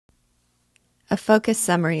A focused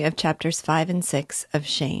summary of chapters 5 and 6 of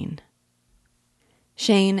Shane.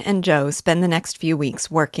 Shane and Joe spend the next few weeks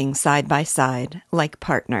working side by side, like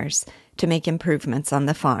partners, to make improvements on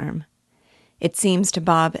the farm. It seems to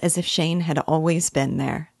Bob as if Shane had always been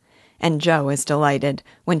there, and Joe is delighted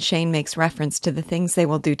when Shane makes reference to the things they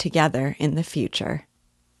will do together in the future.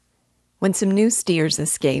 When some new steers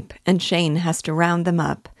escape and Shane has to round them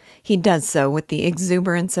up, he does so with the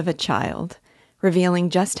exuberance of a child, revealing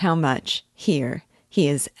just how much, here, he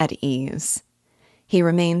is at ease. He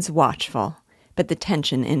remains watchful, but the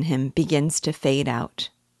tension in him begins to fade out.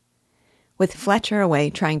 With Fletcher away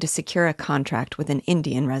trying to secure a contract with an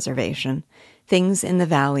Indian reservation, things in the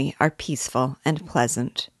valley are peaceful and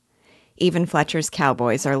pleasant. Even Fletcher's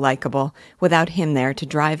cowboys are likable without him there to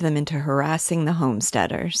drive them into harassing the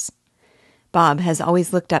homesteaders. Bob has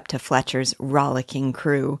always looked up to Fletcher's rollicking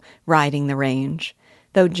crew riding the range,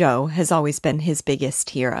 though Joe has always been his biggest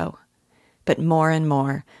hero. But more and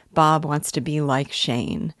more, Bob wants to be like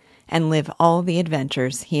Shane and live all the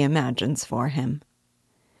adventures he imagines for him.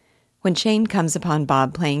 When Shane comes upon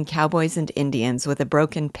Bob playing cowboys and Indians with a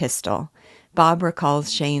broken pistol, Bob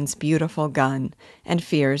recalls Shane's beautiful gun and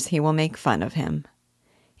fears he will make fun of him.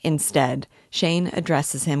 Instead, Shane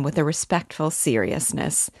addresses him with a respectful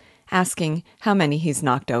seriousness, asking how many he's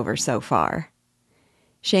knocked over so far.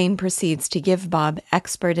 Shane proceeds to give Bob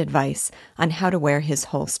expert advice on how to wear his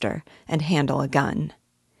holster and handle a gun.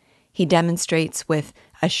 He demonstrates with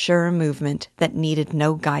a sure movement that needed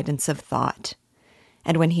no guidance of thought,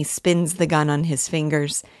 and when he spins the gun on his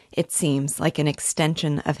fingers, it seems like an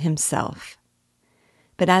extension of himself.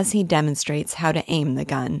 But as he demonstrates how to aim the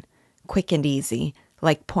gun, quick and easy,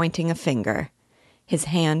 like pointing a finger, his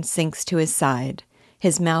hand sinks to his side,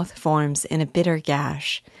 his mouth forms in a bitter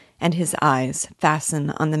gash, and his eyes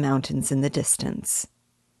fasten on the mountains in the distance.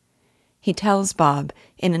 He tells Bob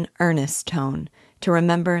in an earnest tone to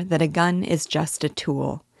remember that a gun is just a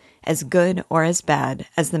tool, as good or as bad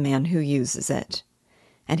as the man who uses it,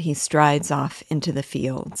 and he strides off into the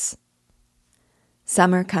fields.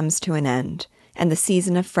 Summer comes to an end, and the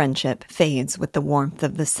season of friendship fades with the warmth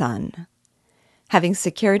of the sun. Having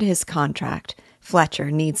secured his contract,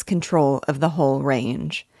 Fletcher needs control of the whole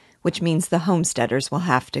range, which means the homesteaders will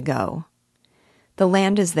have to go. The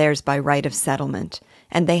land is theirs by right of settlement,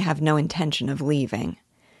 and they have no intention of leaving.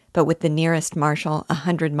 But with the nearest marshal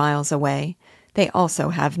 100 miles away, they also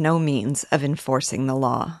have no means of enforcing the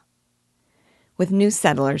law. With new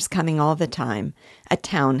settlers coming all the time, a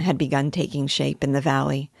town had begun taking shape in the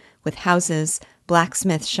valley, with houses,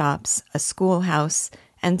 blacksmith shops, a schoolhouse,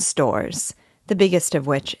 and stores, the biggest of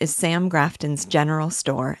which is Sam Grafton's general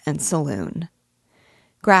store and saloon.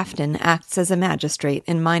 Grafton acts as a magistrate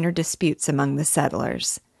in minor disputes among the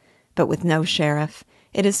settlers, but with no sheriff,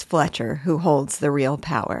 it is Fletcher who holds the real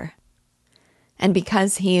power. And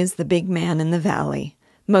because he is the big man in the valley,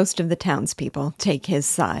 most of the townspeople take his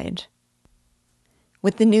side.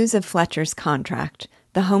 With the news of Fletcher's contract,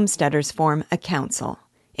 the homesteaders form a council,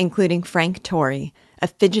 including Frank Torrey, a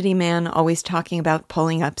fidgety man always talking about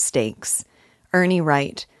pulling up stakes, Ernie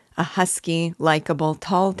Wright, a husky, likable,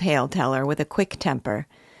 tall tale-teller with a quick temper,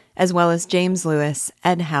 as well as James Lewis,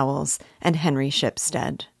 Ed Howells, and Henry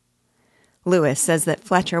Shipstead. Lewis says that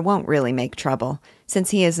Fletcher won't really make trouble,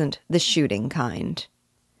 since he isn't the shooting kind.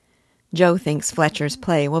 Joe thinks Fletcher's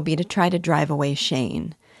play will be to try to drive away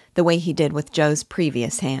Shane, the way he did with Joe's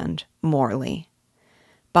previous hand, Morley.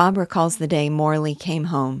 Bob recalls the day Morley came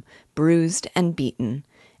home, bruised and beaten,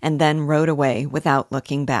 and then rode away without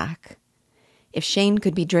looking back. If Shane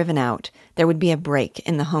could be driven out, there would be a break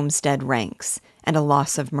in the homestead ranks and a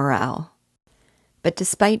loss of morale. But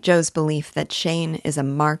despite Joe's belief that Shane is a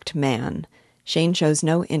marked man, Shane shows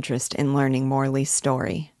no interest in learning Morley's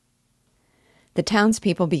story. The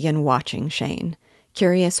townspeople begin watching Shane,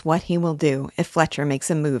 curious what he will do if Fletcher makes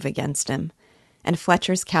a move against him, and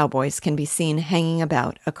Fletcher's cowboys can be seen hanging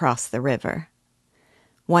about across the river.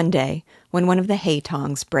 One day, when one of the hay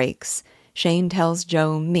tongs breaks, Shane tells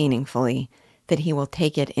Joe meaningfully that he will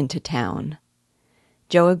take it into town.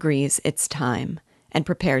 Joe agrees it's time and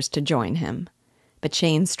prepares to join him, but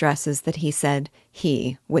Shane stresses that he said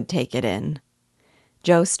he would take it in.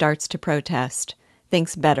 Joe starts to protest,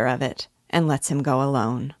 thinks better of it, and lets him go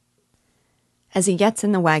alone. As he gets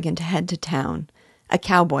in the wagon to head to town, a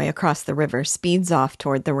cowboy across the river speeds off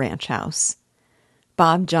toward the ranch house.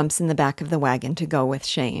 Bob jumps in the back of the wagon to go with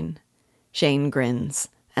Shane. Shane grins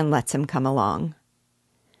and lets him come along.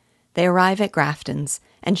 They arrive at Grafton's,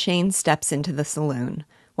 and Shane steps into the saloon,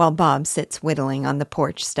 while Bob sits whittling on the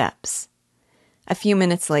porch steps. A few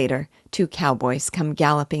minutes later, 2 cowboys come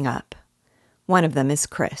galloping up. One of them is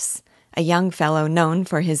Chris, a young fellow known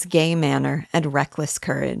for his gay manner and reckless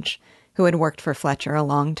courage, who had worked for Fletcher a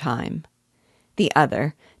long time. The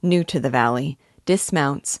other, new to the valley,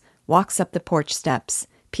 dismounts, walks up the porch steps,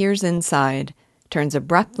 peers inside, turns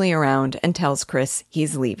abruptly around and tells Chris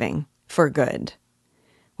he's leaving, for good.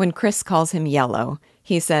 When Chris calls him yellow,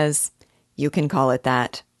 he says, "You can call it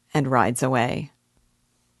that," and rides away.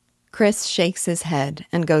 Chris shakes his head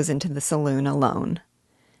and goes into the saloon alone.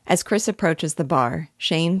 As Chris approaches the bar,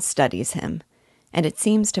 Shane studies him, and it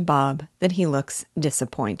seems to Bob that he looks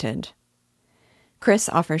disappointed. Chris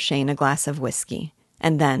offers Shane a glass of whiskey,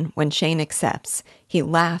 and then, when Shane accepts, he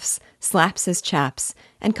laughs, slaps his chaps,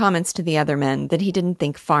 and comments to the other men that he didn't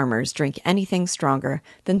think farmers drink anything stronger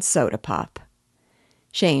than soda pop.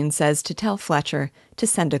 Shane says to tell Fletcher to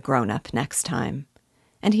send a grown-up next time,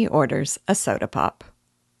 and he orders a soda pop.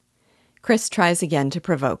 Chris tries again to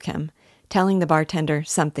provoke him, telling the bartender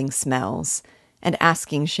something smells, and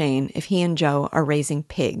asking Shane if he and Joe are raising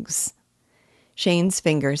pigs. Shane's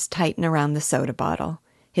fingers tighten around the soda bottle,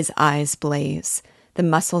 his eyes blaze, the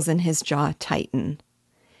muscles in his jaw tighten.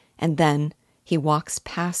 And then he walks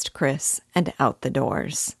past Chris and out the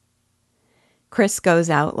doors. Chris goes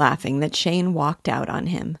out laughing that Shane walked out on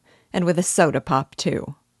him, and with a soda pop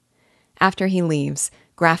too. After he leaves,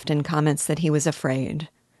 Grafton comments that he was afraid,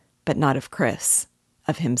 but not of Chris,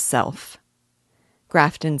 of himself.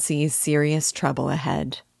 Grafton sees serious trouble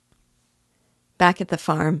ahead. Back at the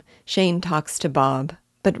farm, Shane talks to Bob,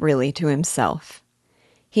 but really to himself.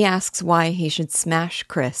 He asks why he should smash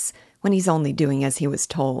Chris when he's only doing as he was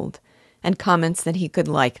told, and comments that he could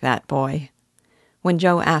like that boy. When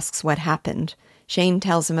Joe asks what happened, Shane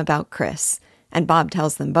tells him about Chris, and Bob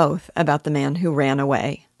tells them both about the man who ran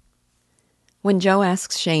away. When Joe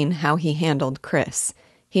asks Shane how he handled Chris,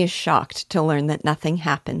 he is shocked to learn that nothing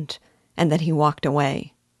happened, and that he walked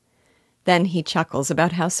away. Then he chuckles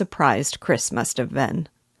about how surprised Chris must have been.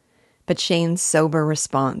 But Shane's sober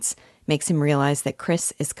response makes him realize that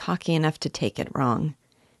Chris is cocky enough to take it wrong,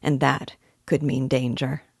 and that could mean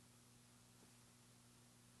danger.